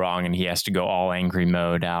does go wrong, and he has to go all angry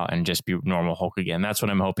mode out and just be normal Hulk again. That's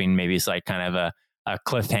what I'm hoping. Maybe it's like kind of a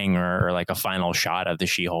cliffhanger or like a final shot of the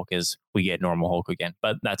She-Hulk is we get normal Hulk again.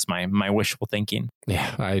 But that's my wishful thinking.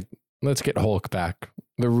 Yeah, let's get Hulk back,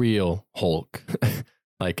 the real Hulk.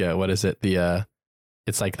 Like what is it?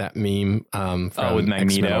 It's like that meme from with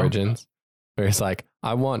Magneto. X-Men Origins, where it's like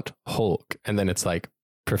I want Hulk, and then it's like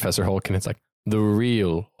Professor Hulk, and it's like the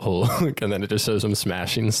real Hulk, and then it just shows him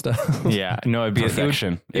smashing stuff. Yeah, no, it'd be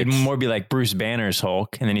perfection. It'd more be like Bruce Banner's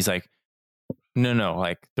Hulk, and then he's like, no,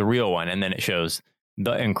 like the real one, and then it shows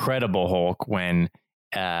the Incredible Hulk when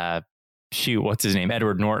what's his name?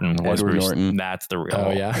 Edward Norton was Edward Bruce. Norton. That's the real. Oh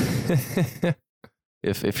Hulk. yeah.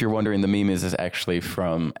 If you're wondering, the meme is actually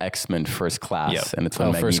from X-Men First Class, Yep. and it's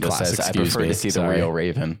when First Magneto Class, says, "I excuse prefer me. to see the Sorry. real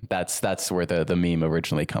Raven." That's where the meme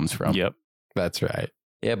originally comes from. Yep. That's right.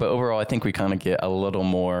 Yeah, but overall, I think we kind of get a little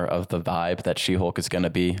more of the vibe that She-Hulk is going to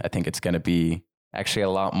be. I think it's going to be actually a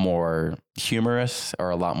lot more humorous, or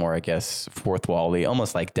a lot more, I guess, fourth wall-y,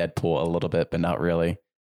 almost like Deadpool a little bit, but not really.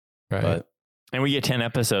 Right. But And we get 10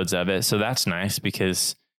 episodes of it, so that's nice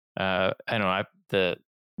because I don't know. The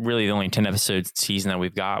only 10 episodes season that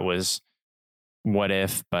we've got was What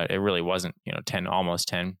If, but it really wasn't 10, almost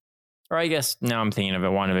 10. Or I guess now I'm thinking of it,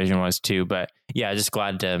 WandaVision was too. But yeah, just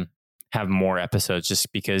glad to have more episodes,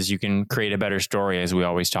 just because you can create a better story, as we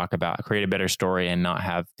always talk about, create a better story and not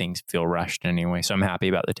have things feel rushed anyway. So I'm happy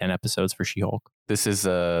about the 10 episodes for She-Hulk. this is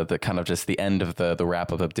the kind of just the end of the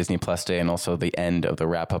wrap up of Disney Plus Day, and also the end of the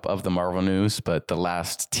wrap up of the Marvel news. But the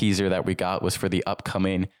last teaser that we got was for the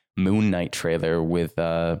upcoming Moon Knight trailer with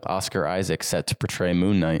Oscar Isaac set to portray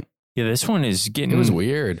Moon Knight. Yeah, this one is getting It was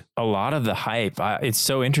weird. a lot of the hype. It's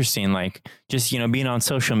so interesting, like just, being on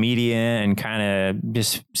social media and kind of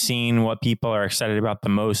just seeing what people are excited about the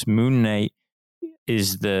most. Moon Knight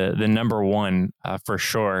is the number one for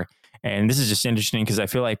sure. And this is just interesting because I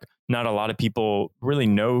feel like not a lot of people really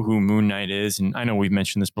know who Moon Knight is. And I know we've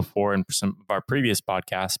mentioned this before in some of our previous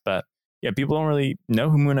podcasts, but yeah, people don't really know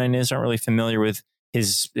who Moon Knight is, aren't really familiar with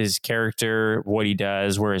his character, what he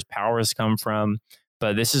does, where his powers come from.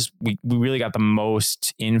 But this is, we really got the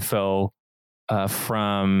most info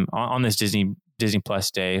from on this Disney Plus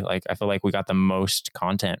Day. Like, I feel like we got the most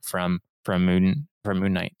content from Moon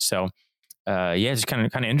Knight. So yeah, it's kind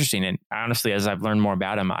of interesting. And honestly, as I've learned more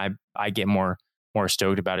about him, I get more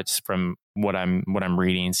stoked about it just from what I'm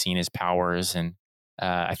reading, seeing his powers, and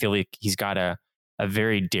I feel like he's got a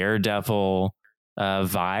very Daredevil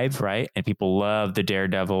vibe, right? And people love the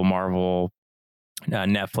Daredevil Marvel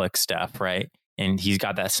Netflix stuff, right? And he's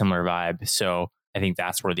got that similar vibe. So I think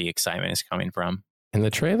that's where the excitement is coming from. And the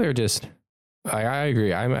trailer I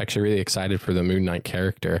agree. I'm actually really excited for the Moon Knight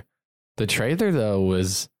character. The trailer though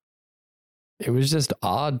it was just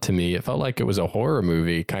odd to me. It felt like it was a horror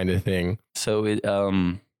movie kind of thing. So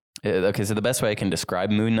okay, so the best way I can describe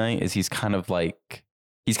Moon Knight is he's kind of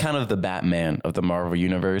the Batman of the Marvel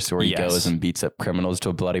universe, where he goes and beats up criminals to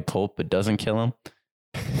a bloody pulp but doesn't kill them.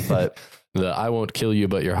 But the I won't kill you,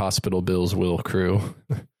 but your hospital bills will crew.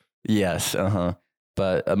 yes,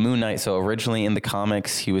 But Moon Knight, so originally in the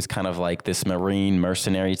comics, he was kind of like this marine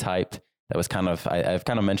mercenary type that was kind of, I've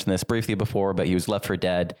kind of mentioned this briefly before, but he was left for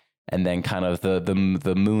dead. And then kind of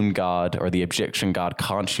the moon god, or the Egyptian god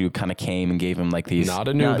Khonshu, kind of came and gave him like these... Not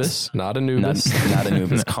Anubis.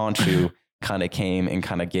 Khonshu kind of came and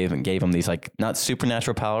kind of gave him these like, not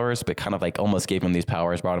supernatural powers, but kind of like almost gave him these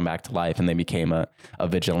powers, brought him back to life, and they became a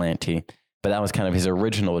vigilante. But that was kind of his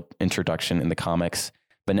original introduction in the comics.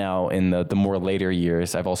 But now in the more later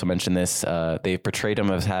years, I've also mentioned this, they portrayed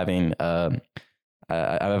him as having, I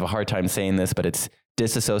have a hard time saying this, but it's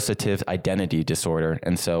dissociative identity disorder.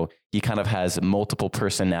 And so he kind of has multiple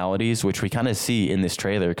personalities, which we kind of see in this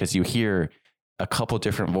trailer because you hear a couple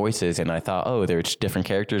different voices. And I thought, oh, they're different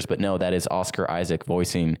characters. But no, that is Oscar Isaac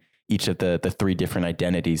voicing each of the three different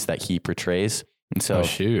identities that he portrays. And so,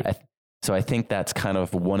 So I think that's kind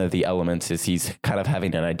of one of the elements is he's kind of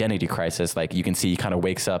having an identity crisis. Like you can see he kind of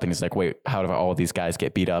wakes up and he's like, wait, how do all these guys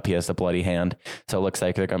get beat up? He has a bloody hand. So it looks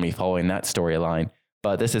like they're going to be following that storyline.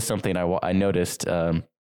 But this is something I noticed in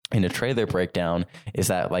a trailer breakdown is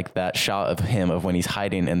that like that shot of him of when he's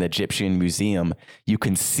hiding in the Egyptian museum, you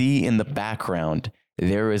can see in the background,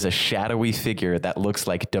 there is a shadowy figure that looks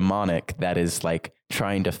like demonic that is like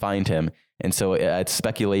trying to find him. And so it's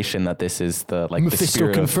speculation that this is the Mephisto the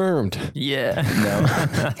spirit confirmed. Yeah. No,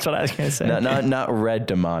 That's what I was going to say. not red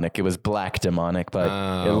demonic. It was black demonic,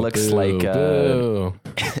 but it looks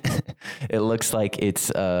it looks like it's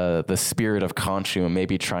the spirit of Khonshu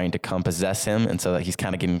maybe trying to come possess him. And so that he's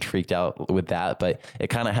kind of getting freaked out with that. But it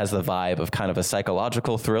kind of has the vibe of kind of a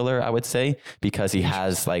psychological thriller, I would say, because he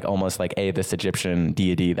has like almost like this Egyptian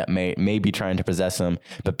deity that may be trying to possess him,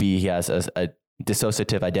 but B, he has a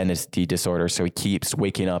dissociative identity disorder. So he keeps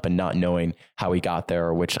waking up and not knowing how he got there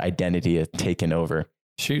or which identity has taken over.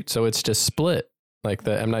 Shoot. So it's just split like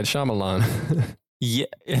the M. Night Shyamalan. Yeah,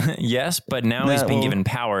 yes, but now he's been given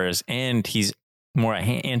powers and he's more an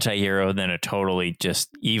anti-hero than a totally just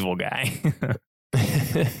evil guy.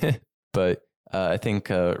 But I think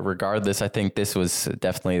regardless, I think this was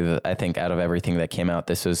definitely, I think out of everything that came out,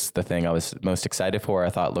 this was the thing I was most excited for. I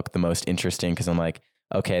thought looked the most interesting because I'm like,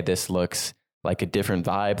 okay, this looks like a different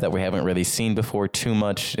vibe that we haven't really seen before too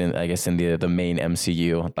much, I guess, in the main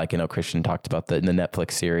MCU. Like, Christian talked about the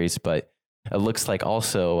Netflix series, but it looks like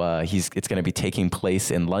also it's going to be taking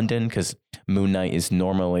place in London because Moon Knight is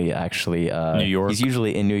normally actually New York. He's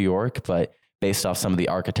usually in New York, but based off some of the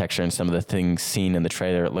architecture and some of the things seen in the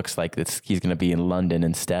trailer, it looks like he's going to be in London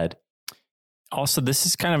instead. Also, this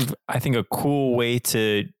is kind of, I think, a cool way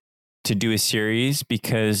to do a series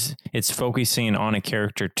because it's focusing on a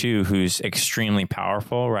character too who's extremely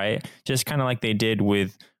powerful, right? Just kind of like they did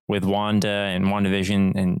with Wanda and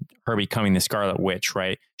WandaVision and her becoming the Scarlet Witch,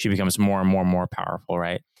 right? She becomes more and more powerful,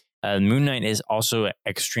 right? Moon Knight is also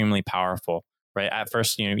extremely powerful, right? At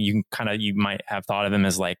first, you might have thought of him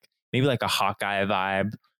as like maybe like a Hawkeye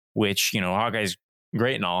vibe, which, Hawkeye's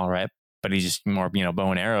great and all, right? But he's just more,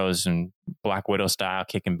 bow and arrows and Black Widow style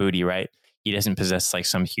kicking booty, right? He doesn't possess like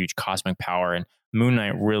some huge cosmic power. And Moon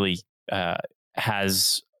Knight really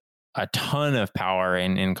has a ton of power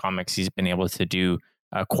in comics. He's been able to do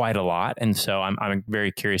quite a lot. And so I'm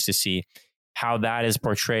very curious to see how that is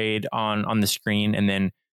portrayed on the screen and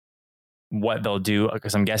then what they'll do,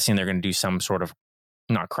 because I'm guessing they're going to do some sort of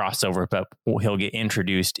not crossover, but he'll get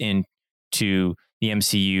introduced into the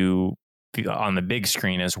MCU on the big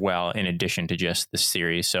screen as well, in addition to just the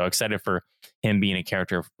series. So excited for him being a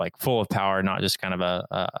character like full of power, not just kind of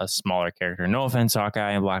a smaller character. No offense,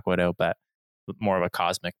 Hawkeye and Black Widow, but more of a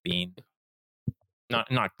cosmic being.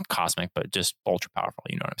 Not cosmic, but just ultra powerful.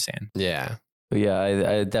 You know what I'm saying? Yeah. Yeah,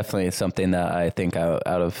 I definitely, it's something that I think out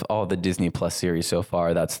of all the Disney Plus series so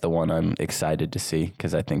far, that's the one I'm excited to see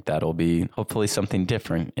because I think that'll be hopefully something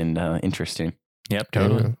different and interesting. Yep,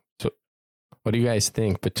 totally. Yeah. So what do you guys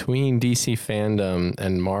think between DC fandom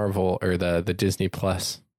and Marvel or the Disney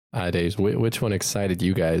Plus days? Which one excited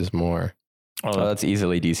you guys more? Oh, that's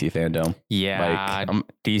easily DC fandom. Yeah,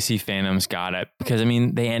 DC fandom's got it because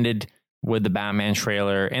they ended with the Batman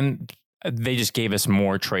trailer and they just gave us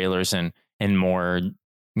more trailers and more,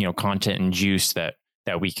 content and juice that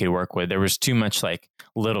we could work with. There was too much like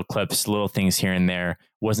little clips, little things here and there.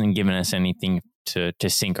 Wasn't giving us anything to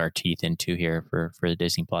sink our teeth into here for the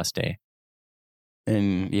Disney Plus day.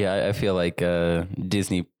 And yeah, I feel like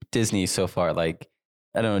Disney so far, like,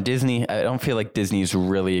 I don't know, Disney, I don't feel like Disney's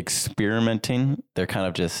really experimenting. They're kind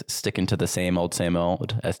of just sticking to the same old,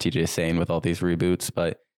 as TJ is saying, with all these reboots.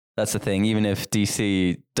 But that's the thing. Even if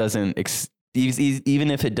DC doesn't,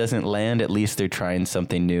 even if it doesn't land, at least they're trying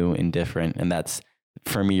something new and different. And that's,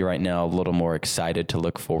 for me right now, a little more excited to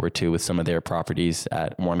look forward to with some of their properties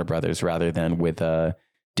at Warner Brothers rather than with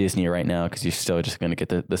Disney right now, because you're still just going to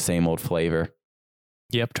get the same old flavor.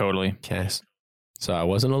 Yep, totally. Okay. So I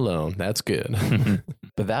wasn't alone. That's good.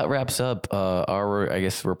 But that wraps up our, I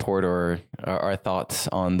guess, report or our thoughts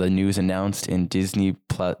on the news announced in Disney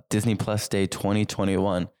Plus Day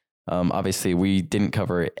 2021. Obviously, we didn't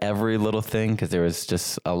cover every little thing because there was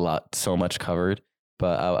just so much covered.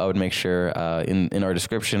 But I would make sure in our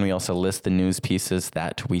description, we also list the news pieces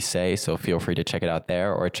that we say. So feel free to check it out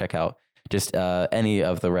there or check out just any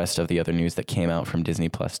of the rest of the other news that came out from Disney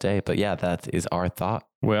Plus Day. But yeah, that is our thought.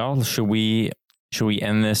 Well, should we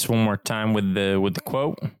end this one more time with the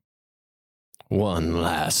quote? One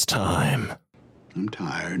last time. I'm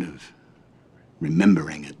tired of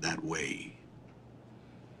remembering it that way.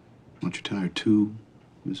 Aren't you tired too,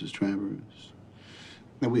 Mrs. Travers?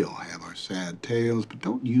 Now, we all have our sad tales, but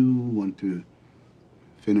don't you want to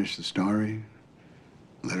finish the story,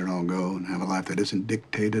 let it all go, and have a life that isn't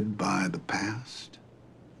dictated by the past?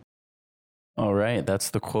 All right,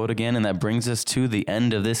 that's the quote again, and that brings us to the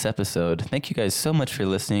end of this episode. Thank you guys so much for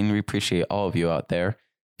listening. We appreciate all of you out there.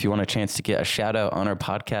 If you want a chance to get a shout out on our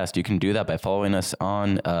podcast, you can do that by following us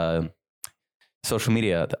on social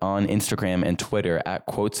media, on Instagram and Twitter at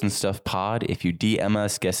Quotes and Stuff Pod. If you DM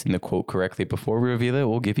us guessing the quote correctly before we reveal it,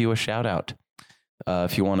 we'll give you a shout out.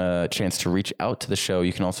 If you want a chance to reach out to the show,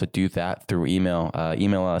 you can also do that through email.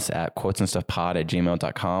 Email us at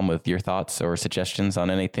quotesandstuffpod@gmail.com with your thoughts or suggestions on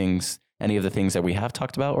any of the things that we have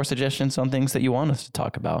talked about, or suggestions on things that you want us to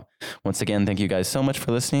talk about. Once again, thank you guys so much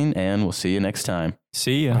for listening, and we'll see you next time.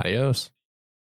 See ya. Adios.